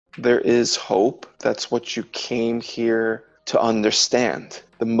There is hope. That's what you came here to understand.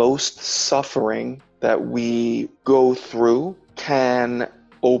 The most suffering that we go through can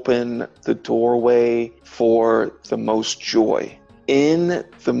open the doorway for the most joy. In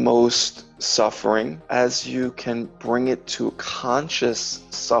the most suffering, as you can bring it to conscious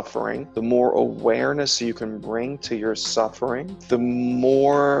suffering, the more awareness you can bring to your suffering, the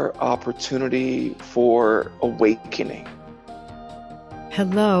more opportunity for awakening.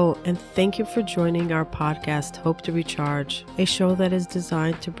 Hello, and thank you for joining our podcast, Hope to Recharge, a show that is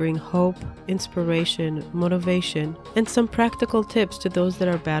designed to bring hope, inspiration, motivation, and some practical tips to those that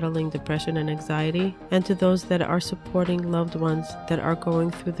are battling depression and anxiety, and to those that are supporting loved ones that are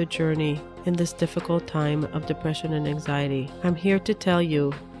going through the journey in this difficult time of depression and anxiety. I'm here to tell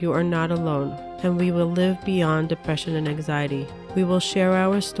you, you are not alone, and we will live beyond depression and anxiety. We will share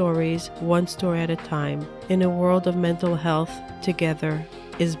our stories, one story at a time, in a world of mental health. Together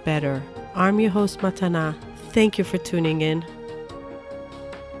is better. I'm your host, Matana. Thank you for tuning in.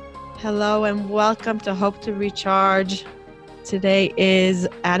 Hello, and welcome to Hope to Recharge. Today is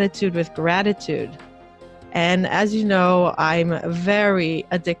Attitude with Gratitude. And as you know, I'm very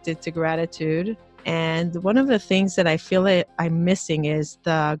addicted to gratitude. And one of the things that I feel that I'm missing is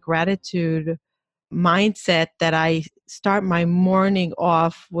the gratitude mindset that I start my morning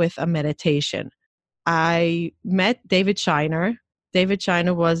off with a meditation. I met David Scheiner. David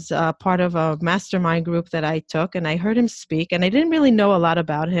Scheiner was part of a mastermind group that I took, and I heard him speak, and I didn't really know a lot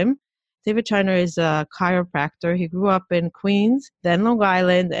about him. David Scheiner is a chiropractor. He grew up in Queens, then Long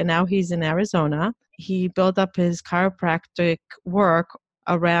Island, and now he's in Arizona. He built up his chiropractic work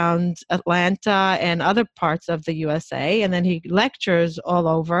around Atlanta and other parts of the USA, and then he lectures all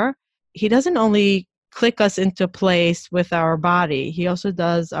over. He doesn't only click us into place with our body, he also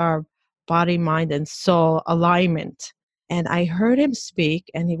does our body, mind, and soul alignment. And I heard him speak,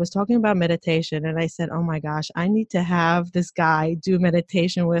 and he was talking about meditation. And I said, oh my gosh, I need to have this guy do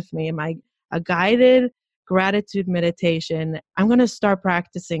meditation with me. A guided gratitude meditation. I'm going to start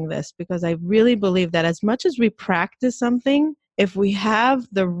practicing this because I really believe that as much as we practice something, if we have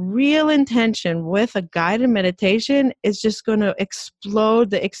the real intention with a guided meditation, it's just going to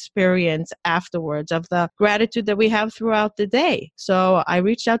explode the experience afterwards of the gratitude that we have throughout the day. So I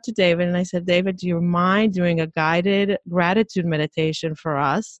reached out to David and I said, David, do you mind doing a guided gratitude meditation for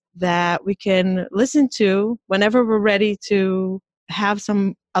us that we can listen to whenever we're ready to have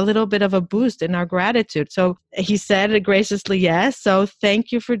a little bit of a boost in our gratitude? So he said graciously yes. So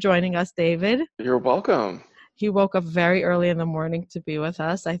thank you for joining us, David. You're welcome. He woke up very early in the morning to be with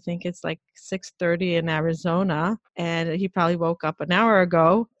us. I think it's like 6:30 in Arizona, and he probably woke up an hour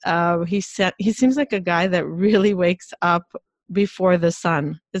ago. He seems like a guy that really wakes up before the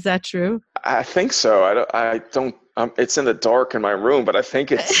sun. Is that true? I think so. I don't, it's in the dark in my room, but I think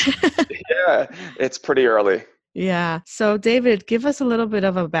yeah, it's pretty early. Yeah. So, David, give us a little bit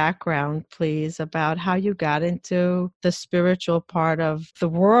of a background, please, about how you got into the spiritual part of the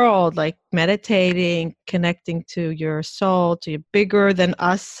world, like meditating, connecting to your soul, to your bigger than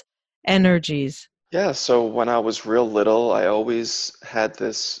us energies. Yeah, so when I was real little, I always had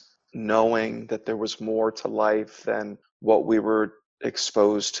this knowing that there was more to life than what we were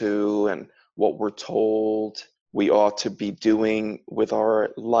exposed to and what we're told we ought to be doing with our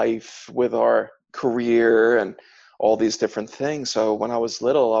life, with our career, and all these different things. So when I was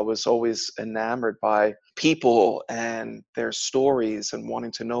little, I was always enamored by people and their stories and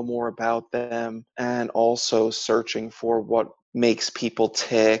wanting to know more about them, and also searching for what makes people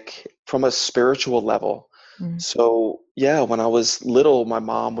tick from a spiritual level. Mm. So, yeah, when I was little, my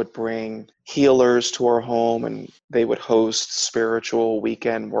mom would bring healers to our home and they would host spiritual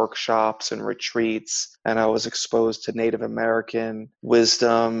weekend workshops and retreats. And I was exposed to Native American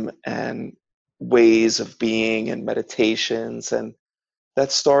wisdom and ways of being and meditations. And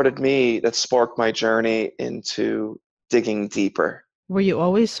that sparked my journey into digging deeper. Were you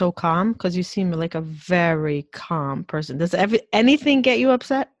always so calm? Because you seem like a very calm person. Does anything get you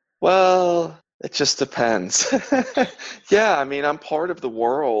upset? Well, it just depends. Yeah, I mean, I'm part of the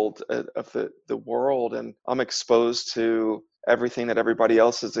world, of the world, and I'm exposed to everything that everybody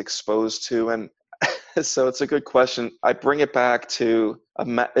else is exposed to. And so it's a good question. I bring it back to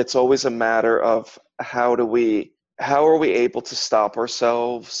it's always a matter of how are we able to stop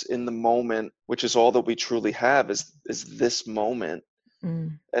ourselves in the moment, which is all that we truly have is this moment.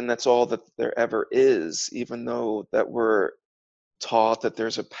 Mm. And that's all that there ever is, even though that we're taught that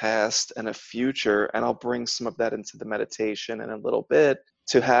there's a past and a future. And I'll bring some of that into the meditation in a little bit,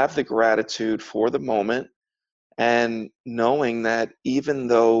 to have the gratitude for the moment and knowing that even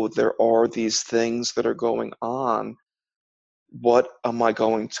though there are these things that are going on, what am I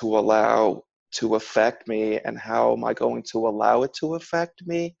going to allow to affect me, and how am I going to allow it to affect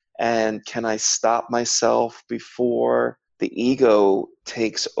me? And can I stop myself before the ego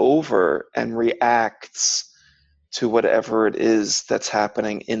takes over and reacts to whatever it is that's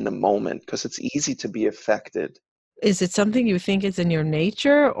happening in the moment? Because it's easy to be affected. Is it something you think is in your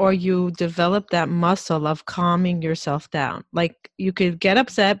nature, or you develop that muscle of calming yourself down? Like you could get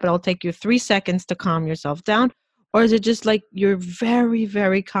upset, but it'll take you 3 seconds to calm yourself down. Or is it just like you're very,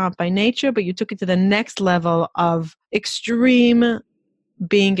 very calm by nature, but you took it to the next level of extreme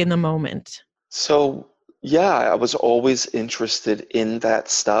being in the moment? So, yeah, I was always interested in that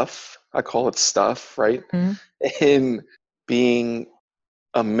stuff. I call it stuff, right? Mm, In being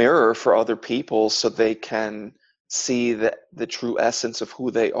a mirror for other people so they can see the true essence of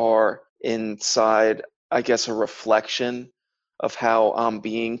who they are inside, I guess, a reflection of how I'm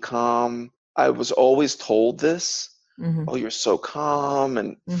being calm. I was always told this. mhm, Oh, you're so calm.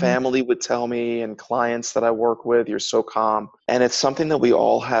 And mhm, family would tell me, and clients that I work with, you're so calm. And it's something that we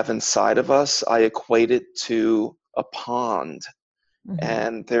all have inside of us. I equate it to a pond, mhm,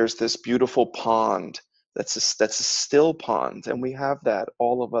 and there's this beautiful pond that's a still pond, and we have that,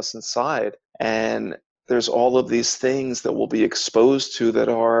 all of us inside. And there's all of these things that we'll be exposed to that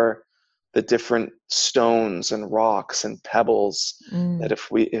are the different stones and rocks and pebbles that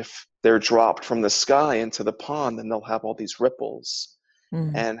mm, if they're dropped from the sky into the pond, then they'll have all these ripples.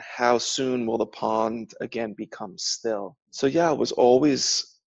 mm, And how soon will the pond again become still? So yeah, it was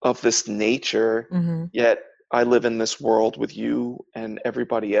always of this nature, mhm, yet I live in this world with you and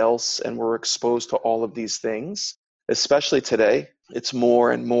everybody else, and we're exposed to all of these things. Especially today, it's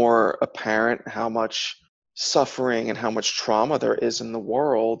more and more apparent how much suffering and how much trauma there is in the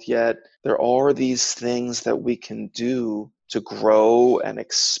world, yet there are these things that we can do to grow and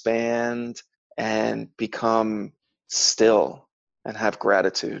expand and become still and have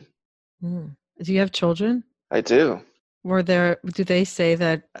gratitude. mm. Do you have children? I do. Do they say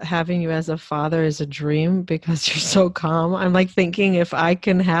that having you as a father is a dream because you're so calm? I'm like thinking if I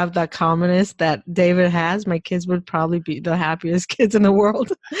can have that calmness that David has, my kids would probably be the happiest kids in the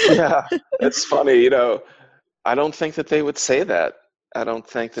world. Yeah, it's funny, I don't think that they would say that. I don't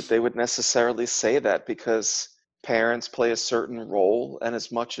think that they would necessarily say that because parents play a certain role, and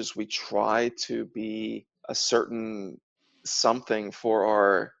as much as we try to be a certain something for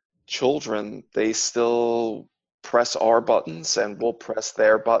our children, they still press our buttons and we'll press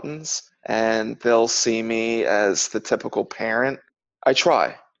their buttons, and they'll see me as the typical parent. I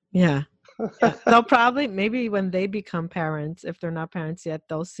try. Yeah. Yeah. They'll probably, maybe when they become parents, if they're not parents yet,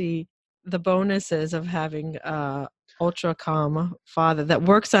 they'll see the bonuses of having a ultra calm father that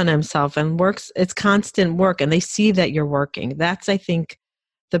works on himself and works, it's constant work, and they see that you're working. That's, I think,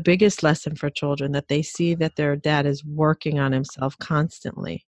 the biggest lesson for children, that they see that their dad is working on himself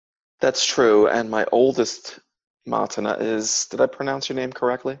constantly. That's true. And my oldest Matana is, did I pronounce your name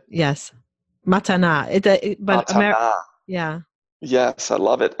correctly? Yes. Matana. But Matana. yeah. Yes, I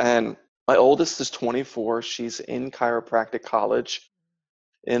love it. And my oldest is 24. She's in chiropractic college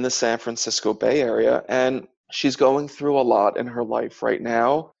in the San Francisco Bay Area, and she's going through a lot in her life right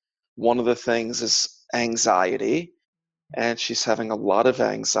now. One of the things is anxiety, and she's having a lot of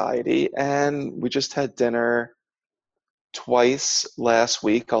anxiety. And we just had dinner twice last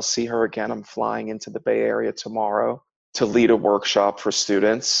week. I'll see her again. I'm flying into the Bay Area tomorrow to lead a workshop for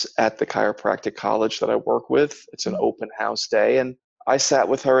students at the chiropractic college that I work with. It's an open house day. And I sat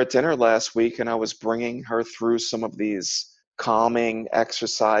with her at dinner last week, and I was bringing her through some of these calming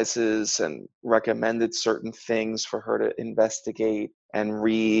exercises and recommended certain things for her to investigate and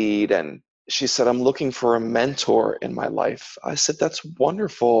read. And she said, I'm looking for a mentor in my life. I said, that's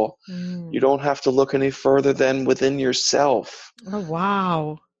wonderful. You Mm. don't have to look any further than within yourself. Oh,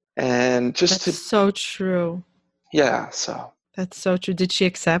 wow. And just That's to, so true. yeah, so That's so true. Did she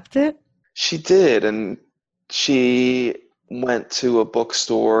accept it? she did. And she went to a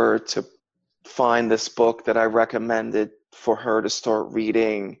bookstore to find this book that I recommended for her to start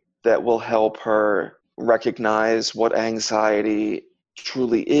reading that will help her recognize what anxiety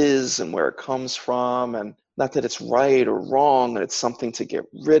truly is and where it comes from. And not that it's right or wrong, and it's something to get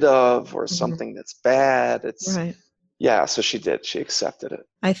rid of or Mhm. something that's bad. It's, Right. yeah, so she did. She accepted it.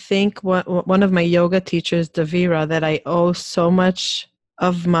 I think one of my yoga teachers, Davira, that I owe so much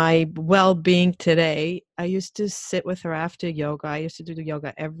of my well-being today. I used to sit with her after yoga. I used to do the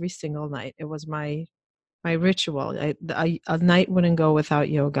yoga every single night. It was my ritual. A night wouldn't go without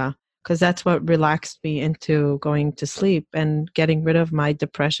yoga because that's what relaxed me into going to sleep and getting rid of my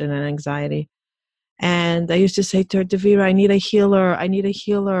depression and anxiety. And I used to say to her, Davira, I need a healer. I need a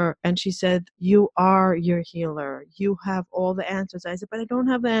healer. And she said, you are your healer. You have all the answers. I said, but I don't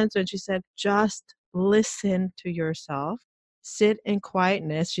have the answer. And she said, just listen to yourself. Sit in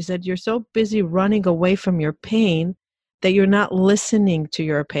quietness. She said, you're so busy running away from your pain that you're not listening to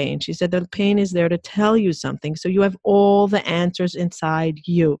your pain. She said, the pain is there to tell you something. So you have all the answers inside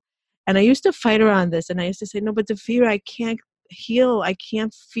you. And I used to fight her on this. And I used to say, no, but Davira, I can't heal. I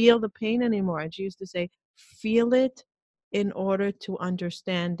can't feel the pain anymore. And she used to say, feel it in order to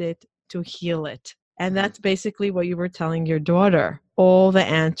understand it, to heal it. And Mhm. that's basically what you were telling your daughter. All the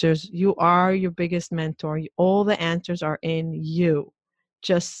answers, you are your biggest mentor. All the answers are in you.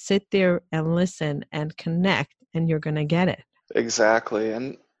 Just sit there and listen and connect, and you're going to get it. Exactly.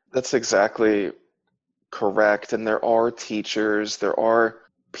 And that's exactly correct. And there are teachers, there are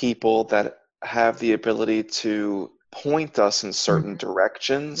people that have the ability to point us in certain Mhm.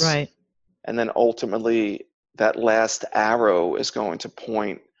 directions. Right. And then ultimately, that last arrow is going to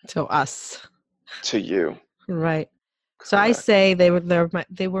point So us. to you. Right. So I Correct. say they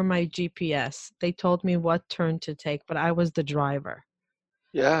were my GPS. They told me what turn to take, but I was the driver.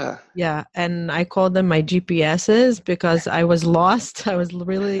 Yeah. Yeah, and I called them my GPSs because I was lost. I was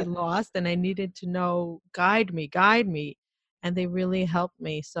really lost and I needed to know, guide me. And they really helped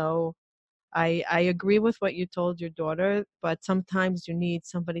me. So I agree with what you told your daughter, but sometimes you need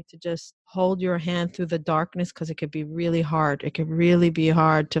somebody to just hold your hand through the darkness because it could be really hard. It could really be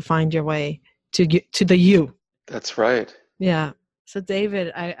hard to find your way to get to the you. That's right. Yeah. So,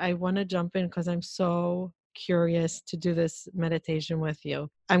 David, I want to jump in because I'm so curious to do this meditation with you.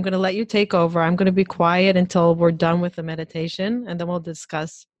 I'm going to let you take over. I'm going to be quiet until we're done with the meditation, and then we'll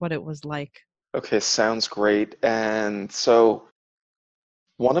discuss what it was like. Okay, sounds great. And so,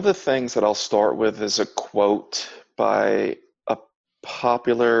 one of the things that I'll start with is a quote by a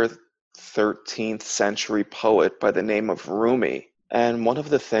popular 13th century poet by the name of Rumi. And one of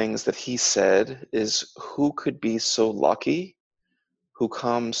the things that he said is, who could be so lucky who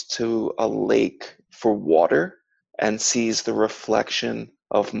comes to a lake for water and sees the reflection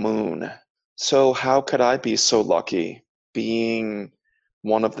of moon? So, how could I be so lucky being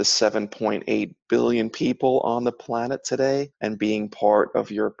one of the 7.8 billion people on the planet today and being part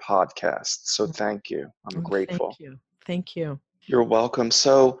of your podcast? So, thank you. I'm Thank grateful. you. Thank you. You're welcome.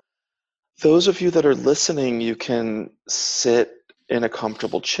 So, those of you that are listening, you can sit in a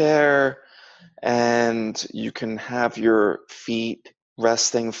comfortable chair and you can have your feet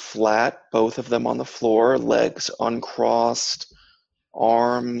resting flat, both of them on the floor, legs uncrossed,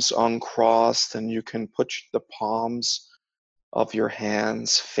 arms uncrossed, and you can put the palms of your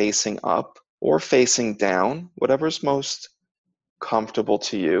hands facing up or facing down, whatever's most comfortable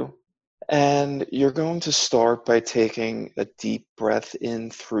to you. And you're going to start by taking a deep breath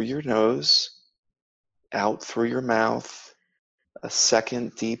in through your nose, out through your mouth, a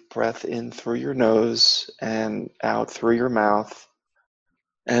second deep breath in through your nose and out through your mouth,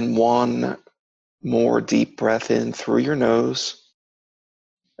 and one more deep breath in through your nose,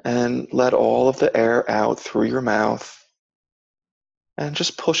 and let all of the air out through your mouth, and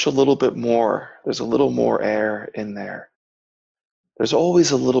just push a little bit more. There's a little more air in there. There's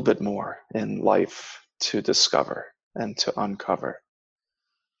always a little bit more in life to discover and to uncover.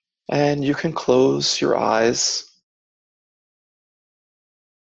 And you can close your eyes.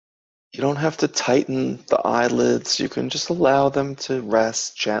 You don't have to tighten the eyelids. You can just allow them to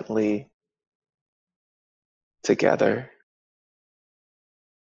rest gently together.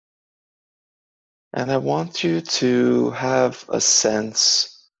 And I want you to have a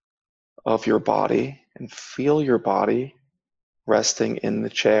sense of your body and feel your body resting in the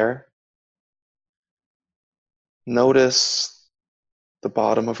chair. Notice the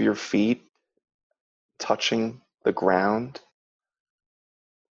bottom of your feet touching the ground.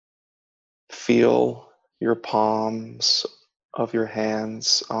 Feel your palms of your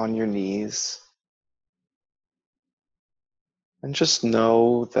hands on your knees. And just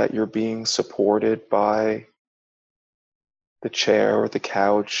know that you're being supported by the chair or the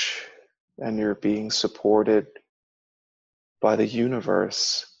couch, and you're being supported by the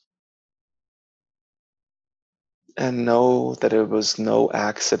universe. And know that it was no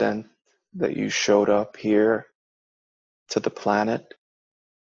accident that you showed up here to the planet.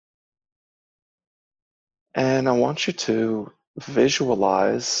 And I want you to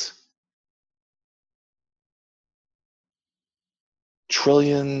visualize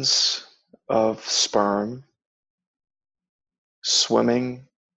trillions of sperm swimming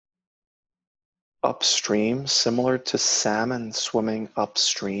upstream, similar to salmon swimming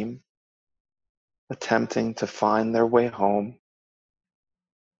upstream, attempting to find their way home.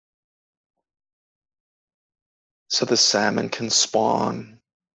 so the salmon can spawn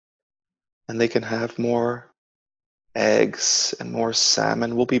and they can have more eggs and more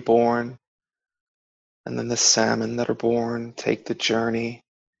salmon will be born. And then the salmon that are born take the journey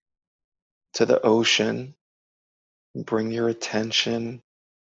to the ocean and bring your attention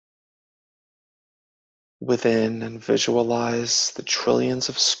within and visualize the trillions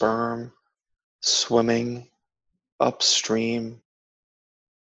of sperm swimming upstream.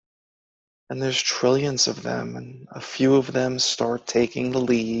 And there's trillions of them, and a few of them start taking the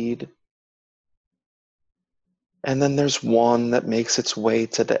lead. And then there's one that makes its way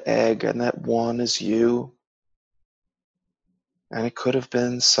to the egg, and that one is you. And it could have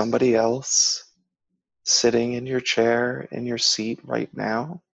been somebody else sitting in your chair, in your seat right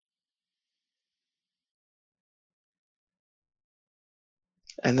now.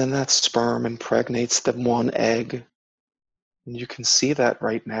 And then that sperm impregnates the one egg. And you can see that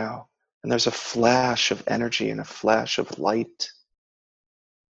right now. And there's a flash of energy and a flash of light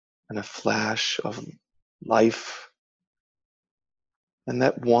and a flash of life. And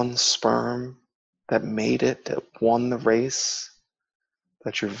that one sperm that made it, that won the race,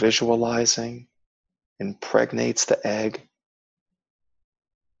 that you're visualizing, impregnates the egg.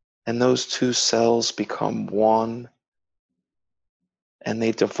 And those two cells become one, and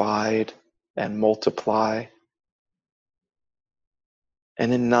they divide and multiply.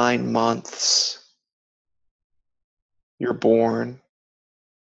 And in 9 months, you're born,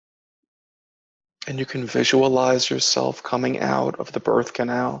 and you can visualize yourself coming out of the birth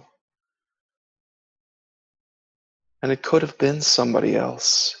canal. And it could have been somebody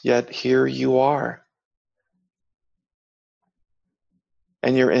else, yet here you are.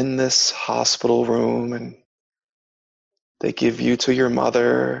 And you're in this hospital room, and they give you to your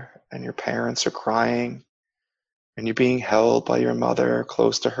mother, and your parents are crying, and you're being held by your mother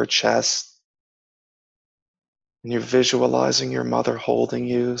close to her chest. And you're visualizing your mother holding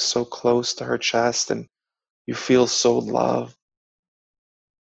you so close to her chest, and you feel so loved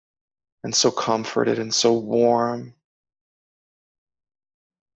and so comforted and so warm.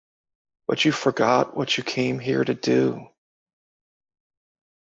 But you forgot what you came here to do.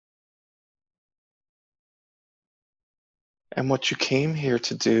 And what you came here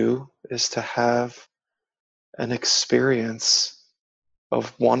to do is to have an experience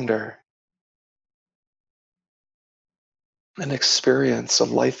of wonder, an experience, a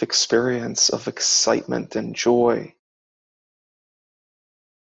life experience of excitement and joy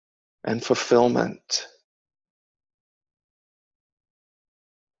and fulfillment.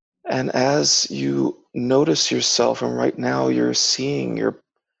 And as you notice yourself, and right now you're seeing your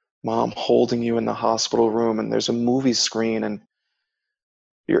mom holding you in the hospital room, and there's a movie screen, and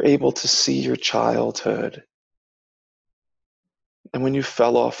you're able to see your childhood. And when you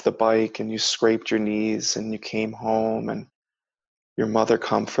fell off the bike and you scraped your knees and you came home and your mother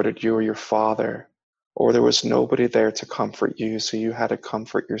comforted you or your father, or there was nobody there to comfort you, so you had to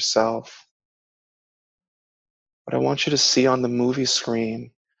comfort yourself. But I want you to see on the movie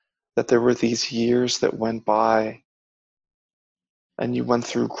screen that there were these years that went by, and you went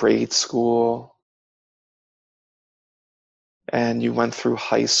through grade school, and you went through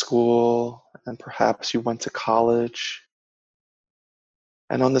high school, and perhaps you went to college.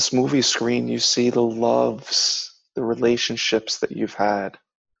 And on this movie screen, you see the loves, the relationships that you've had,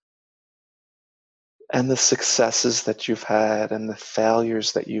 and the successes that you've had, and the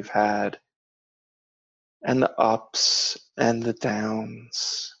failures that you've had, and the ups and the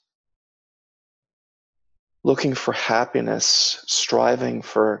downs. Looking for happiness, striving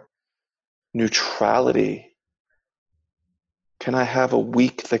for neutrality. Can I have a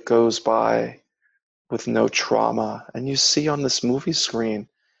week that goes by with no trauma? And you see on this movie screen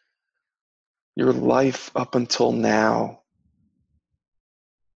your life up until now.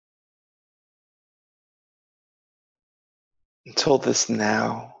 Until this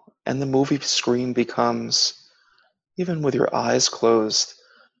now. And the movie screen becomes, even with your eyes closed,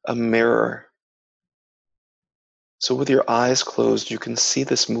 a mirror. So with your eyes closed, you can see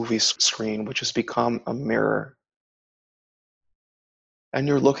this movie screen, which has become a mirror. And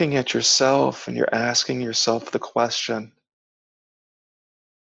you're looking at yourself and you're asking yourself the question,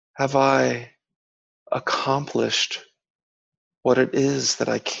 have I accomplished what it is that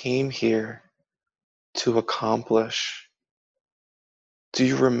I came here to accomplish? Do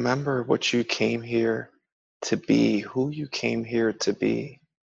you remember what you came here to be, who you came here to be?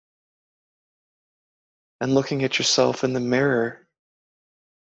 And looking at yourself in the mirror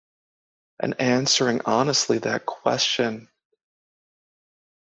and answering honestly that question,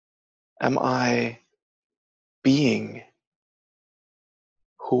 am I being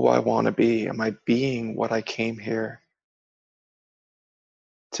who I want to be? Am I being what I came here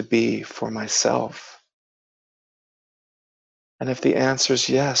to be for myself? And if the answer is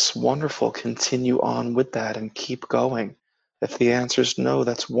yes, wonderful, continue on with that and keep going. If the answer is no,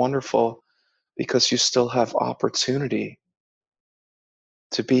 that's wonderful because you still have opportunity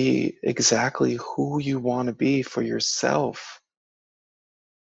to be exactly who you want to be for yourself.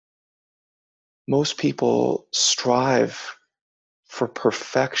 Most people strive for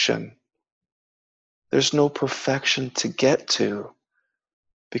perfection. There's no perfection to get to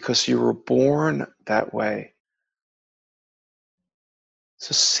because you were born that way.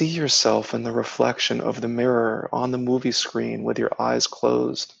 So see yourself in the reflection of the mirror on the movie screen with your eyes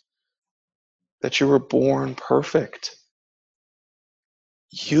closed, that you were born perfect.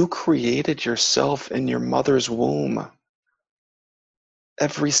 You created yourself in your mother's womb.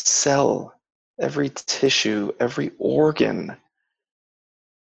 Every cell, every tissue, every organ,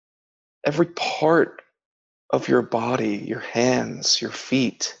 every part of your body, your hands, your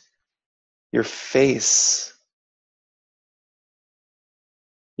feet, your face,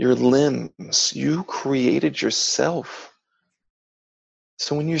 your limbs, you created yourself.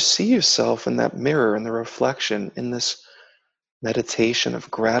 So when you see yourself in that mirror, in the reflection, in this meditation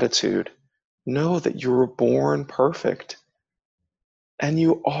of gratitude, know that you were born perfect. And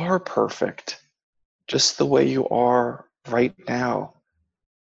you are perfect, just the way you are right now.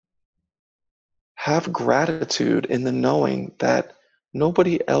 Have gratitude in the knowing that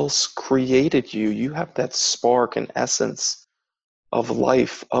nobody else created you. You have that spark and essence of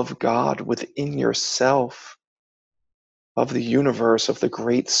life, of God within yourself, of the universe, of the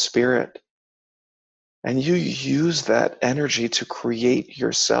Great Spirit. And you use that energy to create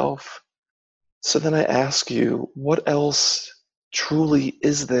yourself. So then I ask you, what else truly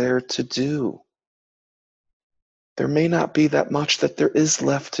is there to do? There may not be that much that there is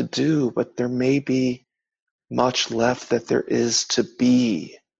left to do, but there may be much left that there is to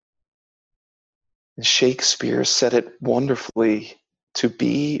be. And Shakespeare said it wonderfully, to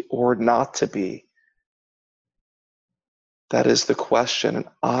be or not to be. That is the question. And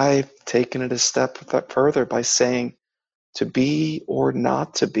I've taken it a step further by saying to be or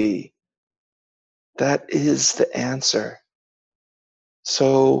not to be. That is the answer.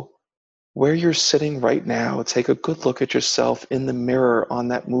 So where you're sitting right now, take a good look at yourself in the mirror on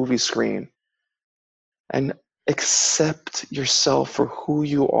that movie screen and accept yourself for who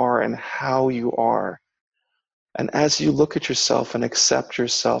you are and how you are. And as you look at yourself and accept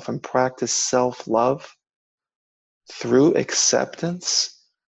yourself and practice self-love through acceptance,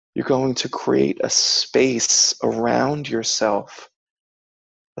 you're going to create a space around yourself,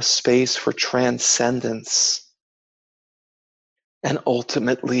 a space for transcendence and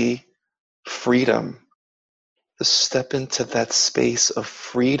ultimately freedom. To step into that space of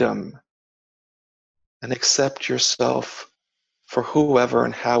freedom and accept yourself for whoever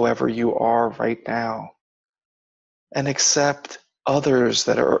and however you are right now. And accept others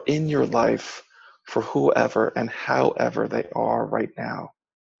that are in your life for whoever and however they are right now.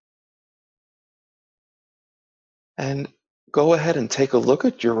 And go ahead and take a look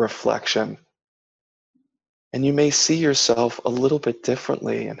at your reflection. And you may see yourself a little bit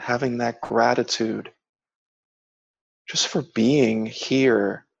differently and having that gratitude just for being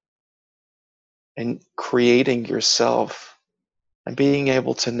here and creating yourself and being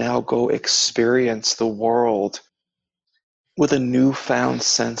able to now go experience the world with a newfound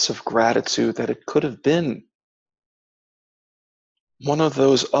sense of gratitude that it could have been one of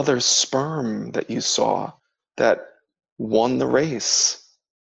those other sperm that you saw that won the race,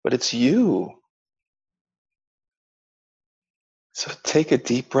 but it's you. So take a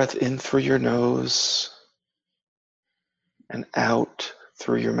deep breath in through your nose and out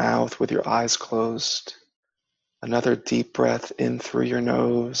through your mouth with your eyes closed. Another deep breath in through your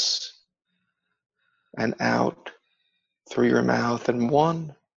nose and out through your mouth. And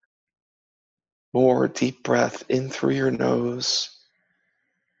one more deep breath in through your nose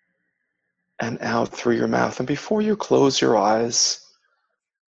and out through your mouth. And before you close your eyes,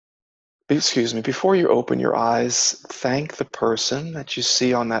 before you open your eyes, thank the person that you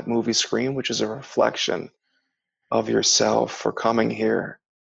see on that movie screen, which is a reflection of yourself, for coming here.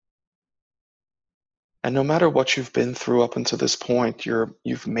 And no matter what you've been through up until this point,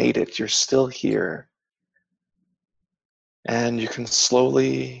 you've made it. You're still here. And you can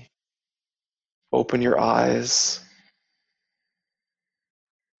slowly open your eyes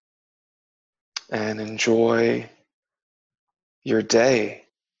and enjoy your day.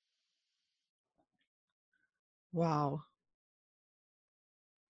 Wow.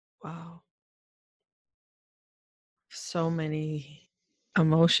 Wow. So many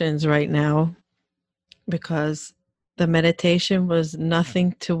emotions right now because the meditation was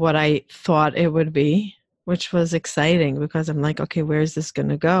nothing to what I thought it would be, which was exciting because I'm like, okay, where is this going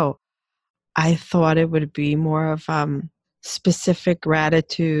to go? I thought it would be more of specific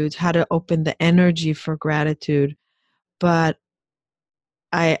gratitude, how to open the energy for gratitude. But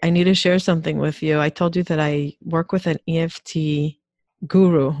I need to share something with you. I told you that I work with an EFT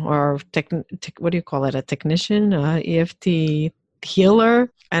guru or what do you call it? A technician, EFT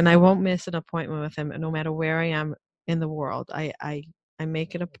healer, and I won't miss an appointment with him, no matter where I am in the world. I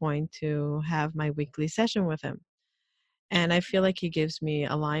make it a point to have my weekly session with him, and I feel like he gives me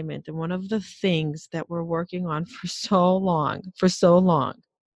alignment. And one of the things that we're working on for so long,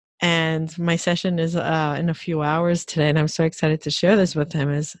 and my session is in a few hours today, and I'm so excited to share this with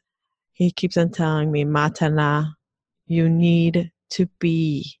him. Is he keeps on telling me, Matana, you need to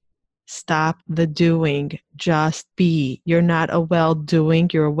be. Stop the doing. Just be. You're not a well doing,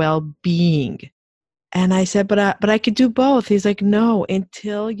 you're a well being. And I said, but I could do both. He's like, no,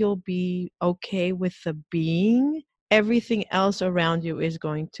 until you'll be okay with the being, everything else around you is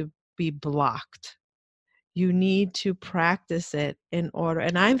going to be blocked. You need to practice it in order.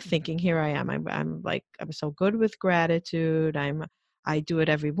 And I'm thinking, here I am. I'm like, I'm so good with gratitude. I do it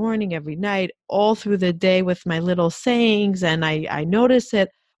every morning, every night, all through the day with my little sayings, and I notice it.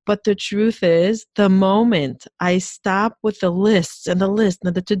 But the truth is, the moment I stop with the lists and the list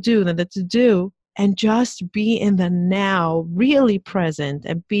and the to do and the to do, and just be in the now, really present,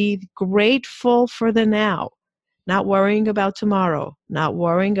 and be grateful for the now, not worrying about tomorrow, not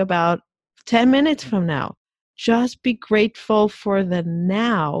worrying about 10 minutes from now, just be grateful for the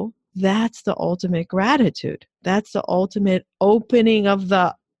now. That's the ultimate gratitude. That's the ultimate opening of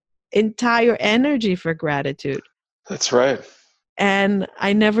the entire energy for gratitude. That's right. And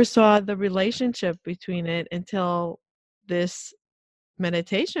I never saw the relationship between it until this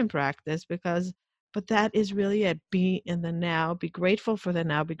meditation practice, because but that is really it. Be in the now, be grateful for the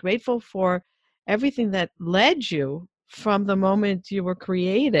now, be grateful for everything that led you from the moment you were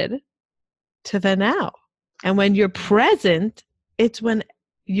created to the now. And when you're present, it's when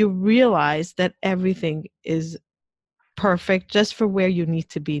you realize that everything is perfect just for where you need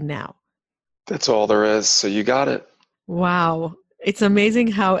to be now. That's all there is. So you got it. Wow. It's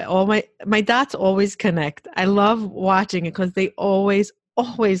amazing how all my dots always connect. I love watching it because they always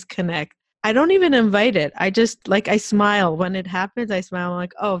connect. I don't even invite it. I just like I smile when it happens. I smile, I'm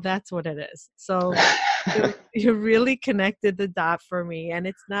like, oh, that's what it is. So you really connected the dot for me, and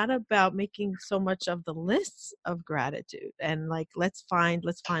it's not about making so much of the lists of gratitude and like let's find.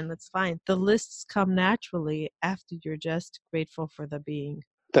 The lists come naturally after you're just grateful for the being.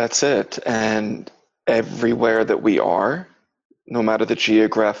 That's it. And everywhere that we are, no matter the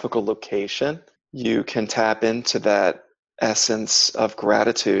geographical location, you can tap into that essence of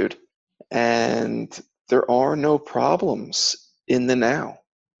gratitude. And there are no problems in the now.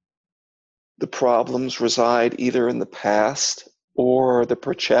 The problems reside either in the past or the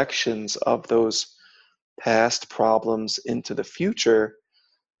projections of those past problems into the future,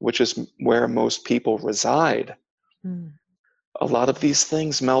 which is where most people reside. Mm. A lot of these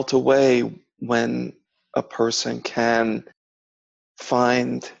things melt away when a person can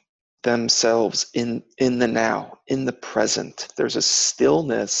find themselves in the now, in the present. There's a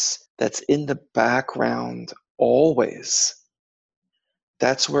stillness that's in the background always.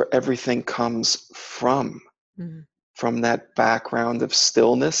 That's where everything comes from. Mm. From that background of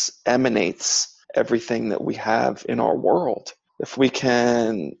stillness emanates everything that we have in our world. If we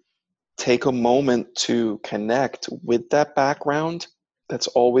can take a moment to connect with that background that's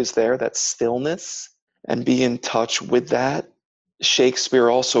always there, that stillness, and be in touch with that.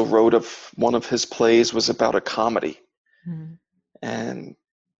 Shakespeare also wrote of one of his plays was about a comedy, Mm. and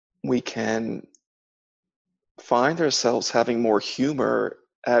we can find ourselves having more humor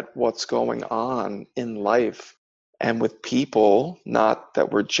at what's going on in life and with people, not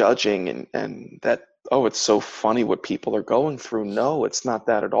that we're judging and that, oh, it's so funny what people are going through. No, it's not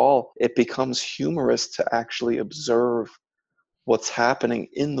that at all. It becomes humorous to actually observe what's happening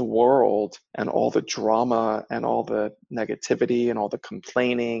in the world and all the drama and all the negativity and all the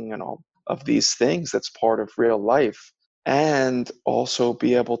complaining and all of these things that's part of real life. And also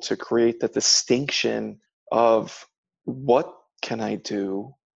be able to create the distinction of what can I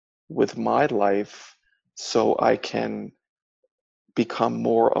do with my life so I can become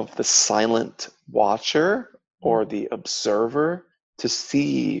more of the silent watcher or Mm. the observer to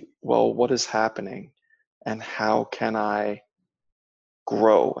see, well, what is happening and how can I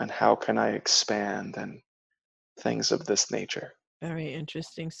grow and how can I expand and things of this nature. Very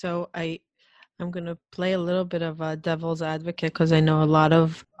interesting. So I'm going to play a little bit of a devil's advocate because I know a lot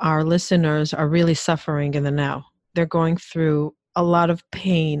of our listeners are really suffering in the now. They're going through a lot of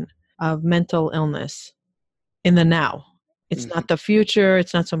pain of mental illness in the now. It's Mhm. not the future.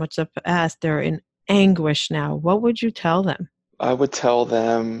 It's not so much the past. They're in anguish now. What would you tell them? I would tell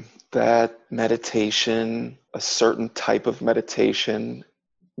them that meditation, a certain type of meditation,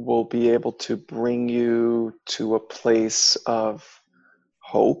 will be able to bring you to a place of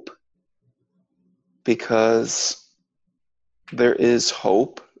hope, because there is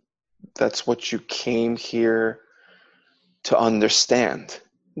hope. That's what you came here to understand.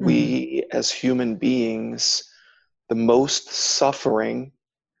 Mm, We, as human beings, the most suffering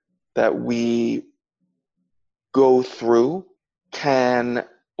that we go through can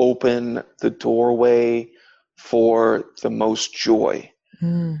open the doorway for the most joy.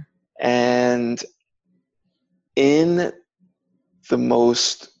 mm, And in the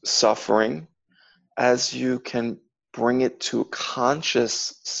most suffering, as you can bring it to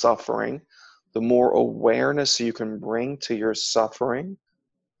conscious suffering, the more awareness you can bring to your suffering,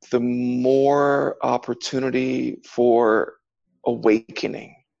 the more opportunity for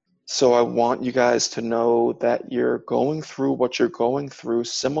awakening. So I want you guys to know that you're going through what you're going through,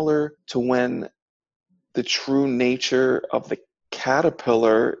 similar to when the true nature of the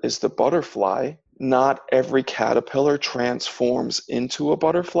caterpillar is the butterfly. Not every caterpillar transforms into a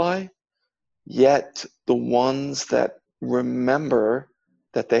butterfly, yet the ones that remember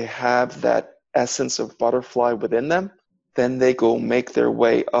that they have that essence of butterfly within them, then they go make their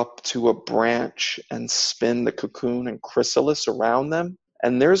way up to a branch and spin the cocoon and chrysalis around them.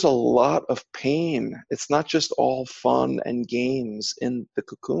 And there's a lot of pain. It's not just all fun and games in the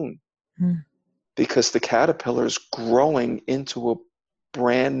cocoon, mm, because the caterpillar is growing into a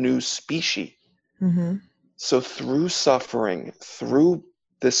brand new species. mhm, So through suffering, through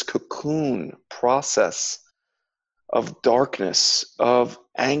this cocoon process of darkness, of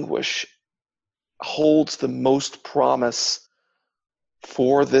anguish, holds the most promise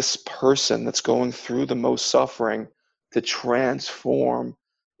for this person that's going through the most suffering to transform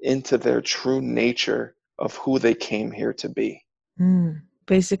into their true nature of who they came here to be. mm.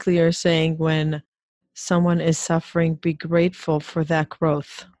 Basically, you're saying when someone is suffering, be grateful for that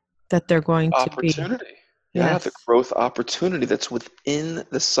growth that they're going to be. Opportunity. Yeah, the Yes. growth opportunity that's within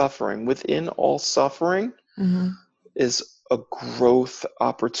the suffering, within all suffering, Mhm, is a growth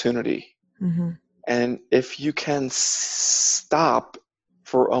opportunity. mhm, And if you can stop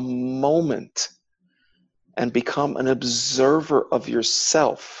for a moment and become an observer of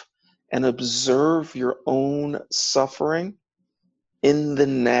yourself and observe your own suffering in the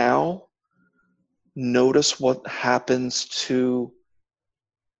now, notice what happens to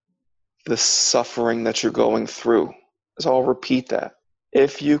the suffering that you're going through. So I'll repeat that.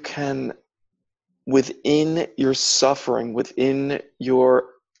 If you can, within your suffering, within your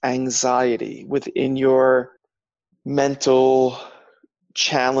anxiety, within your mental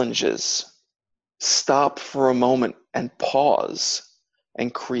challenges, stop for a moment and pause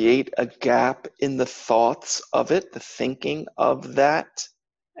and create a gap in the thoughts of it, the thinking of that,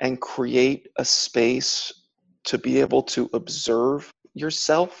 and create a space to be able to observe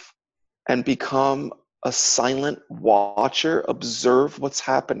yourself and become a silent watcher, observe what's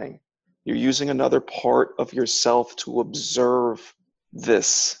happening. You're using another part of yourself to observe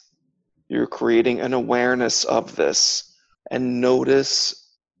this. You're creating an awareness of this, and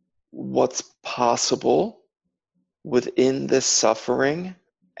notice what's possible within this suffering,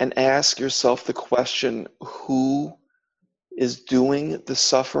 and ask yourself the question, who is doing the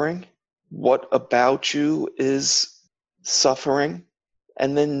suffering? What about you is suffering?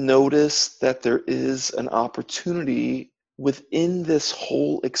 And then notice that there is an opportunity within this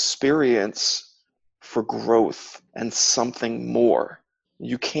whole experience for growth and something more.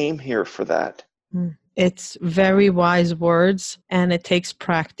 You came here for that. mm. It's very wise words and it takes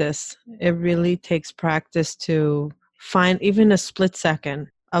practice. It really takes practice to find even a split second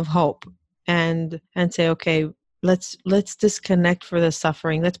of hope and say, okay, let's disconnect for the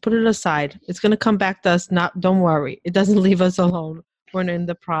suffering. Let's put it aside. It's going to come back to us. Not don't worry. It doesn't leave us alone. We're in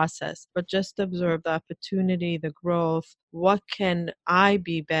the process, but just observe the opportunity, the growth. What can I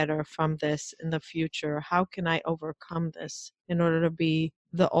be better from this in the future? How can I overcome this in order to be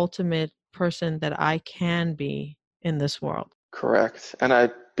the ultimate person that I can be in this world? Correct. And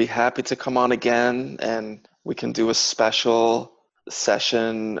I'd be happy to come on again and we can do a special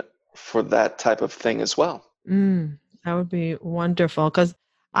session for that type of thing as well. That would be wonderful because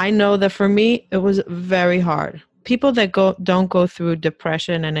I know that for me, it was very hard. People that don't go through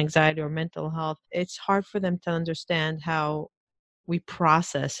depression and anxiety or mental health, it's hard for them to understand how we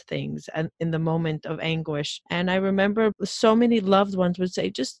process things and in the moment of anguish. And I remember so many loved ones would say,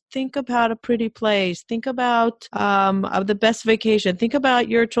 just think about a pretty place. Think about the best vacation. Think about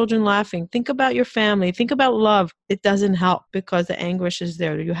your children laughing. Think about your family. Think about love. It doesn't help because the anguish is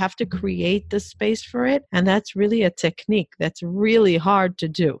there. You have to create the space for it. And that's really a technique that's really hard to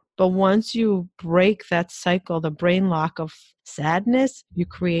do. But once you break that cycle, the brain lock of sadness, you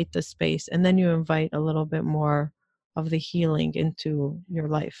create the space, and then you invite a little bit more of the healing into your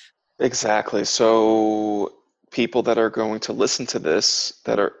life. Exactly. So people that are going to listen to this,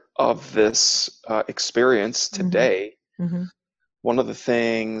 that are of this experience Mm-hmm. today, Mm-hmm. one of the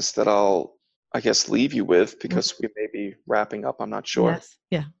things that I'll, I guess, leave you with, because Mm-hmm. we may be wrapping up, I'm not sure, Yes.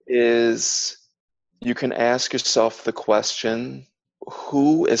 Yeah. is you can ask yourself the question,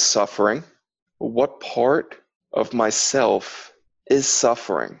 who is suffering? What part of myself is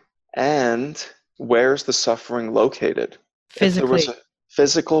suffering? And where's the suffering located? If there was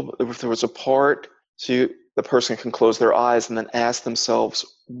Physically. a if there was a part, the person can close their eyes and then ask themselves,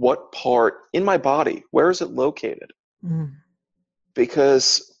 what part in my body, where is it located? Mm.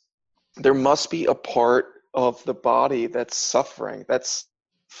 Because there must be a part of the body that's suffering, that's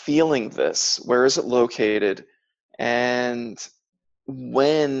feeling this. Where is it located? And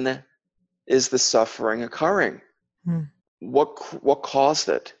when is the suffering occurring? Mm. What caused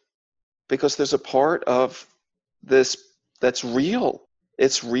it? Because there's a part of this that's real.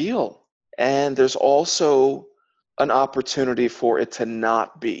 It's real. And there's also an opportunity for it to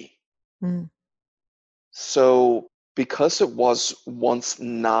not be. Mm. So because it was once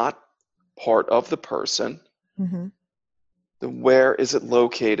not part of the person, Mm-hmm. then where is it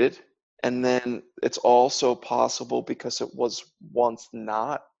located? And then it's also possible, because it was once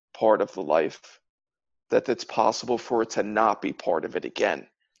not part of the life, that it's possible for it to not be part of it again.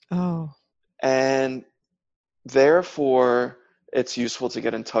 Oh. And therefore, it's useful to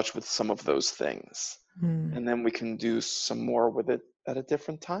get in touch with some of those things. Mm. And then we can do some more with it at a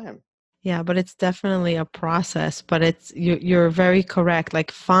different time. Yeah, but it's definitely a process. But you're very correct. Like,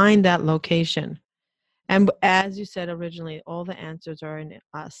 find that location. And as you said originally, all the answers are in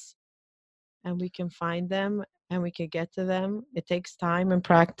us, and we can find them and we can get to them. It takes time and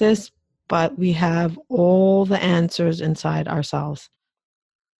practice, but we have all the answers inside ourselves.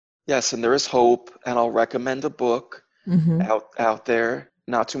 Yes, and there is hope. And I'll recommend a book Mm-hmm. out there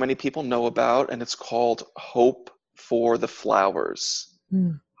not too many people know about, and it's called Hope for the Flowers.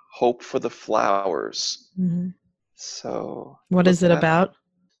 Hope for the Flowers. Mm-hmm. So What look is it that. about?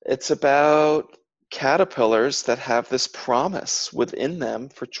 It's about caterpillars that have this promise within them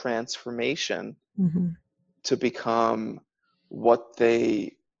for transformation Mm-hmm. to become what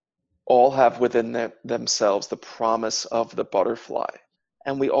they all have within themselves, the promise of the butterfly.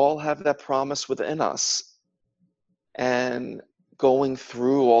 And we all have that promise within us. And going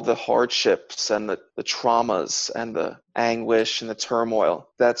through all the hardships and the traumas and the anguish and the turmoil,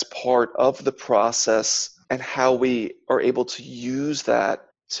 that's part of the process, and how we are able to use that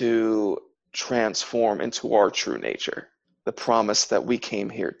to transform into our true nature, the promise that we came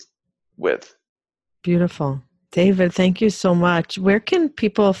here with. Beautiful. David, thank you so much. Where can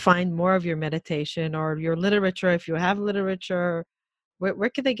people find more of your meditation or your literature? If you have literature, where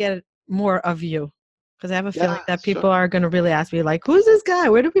can they get more of you? Because I have a Yeah, feeling that sure. people are going to really ask me, like, who's this guy?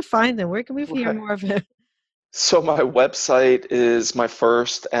 Where do we find him? Where can we hear Right. more of him? So my website is my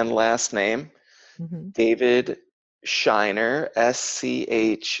first and last name, Mm-hmm. David Scheiner,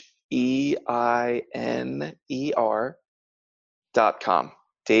 SCHEINER.com,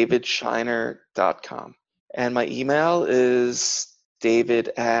 davidscheiner.com. And my email is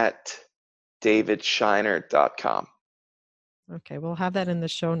david@davidscheiner.com. Okay, we'll have that in the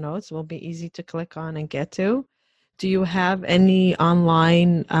show notes. It will be easy to click on and get to. Do you have any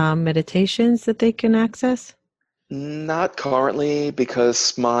online meditations that they can access? Not currently,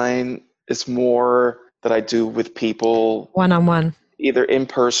 because mine is more that I do with people One on one. either in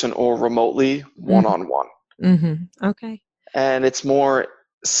person or remotely, one Mm-hmm. on one. Mm-hmm. Okay. And it's more,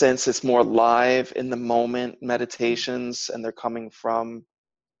 since it's more live in the moment meditations, and they're coming from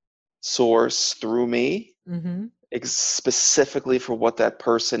source through me, Mm-hmm. specifically for what that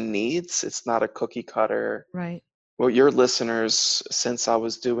person needs. It's not a cookie cutter. Right. Well, your listeners, since I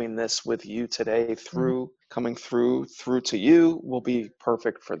was doing this with you today, Mm-hmm. coming through to you, will be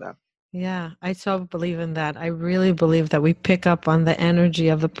perfect for them. Yeah, I so believe in that. I really believe that we pick up on the energy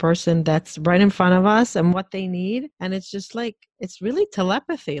of the person that's right in front of us and what they need. And it's just like, it's really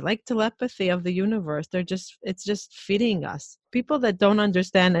telepathy, like telepathy of the universe. It's just feeding us. People that don't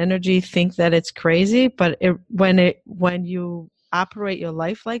understand energy think that it's crazy, but when you operate your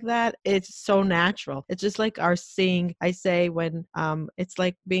life like that, it's so natural. It's just like our seeing, I say, when it's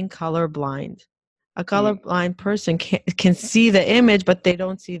like being colorblind. A Mm, colorblind person can see the image, but they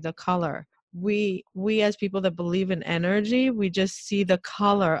don't see the color. We as people that believe in energy, we just see the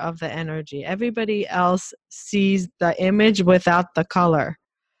color of the energy. Everybody else sees the image without the color.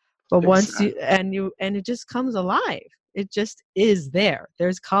 But once exactly. you it just comes alive. It just is there.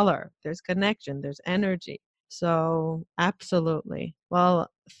 There's color, there's connection, there's energy. So, absolutely. Well,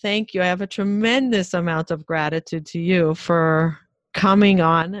 thank you. I have a tremendous amount of gratitude to you for coming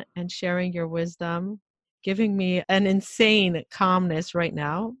on and sharing your wisdom, giving me an insane calmness right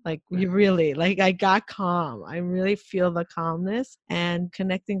now. Like, you really, like, I got calm. I really feel the calmness and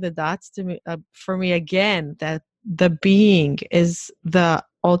connecting the dots to me, for me again, that the being is the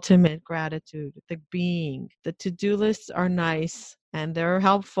ultimate gratitude. The being. The to-do lists are nice and they're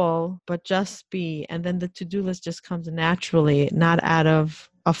helpful, but just be. And then the to-do list just comes naturally, not out of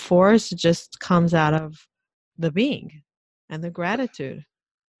a force, it just comes out of the being and the gratitude.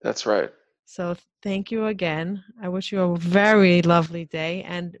 That's right. So thank you again. I wish you a very lovely day.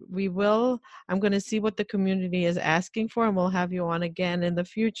 And I'm going to see what the community is asking for, and we'll have you on again in the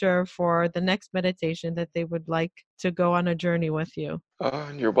future for the next meditation that they would like to go on a journey with you. Oh,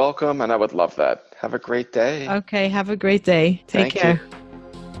 you're welcome, and I would love that. Have a great day. Okay, have a great day. Take Thank you. care.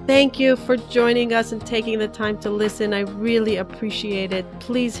 Thank you for joining us and taking the time to listen. I really appreciate it.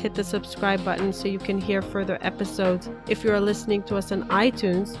 Please hit the subscribe button so you can hear further episodes. If you are listening to us on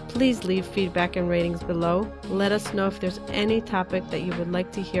iTunes, please leave feedback and ratings below. Let us know if there's any topic that you would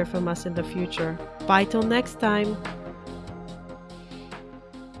like to hear from us in the future. Bye till next time.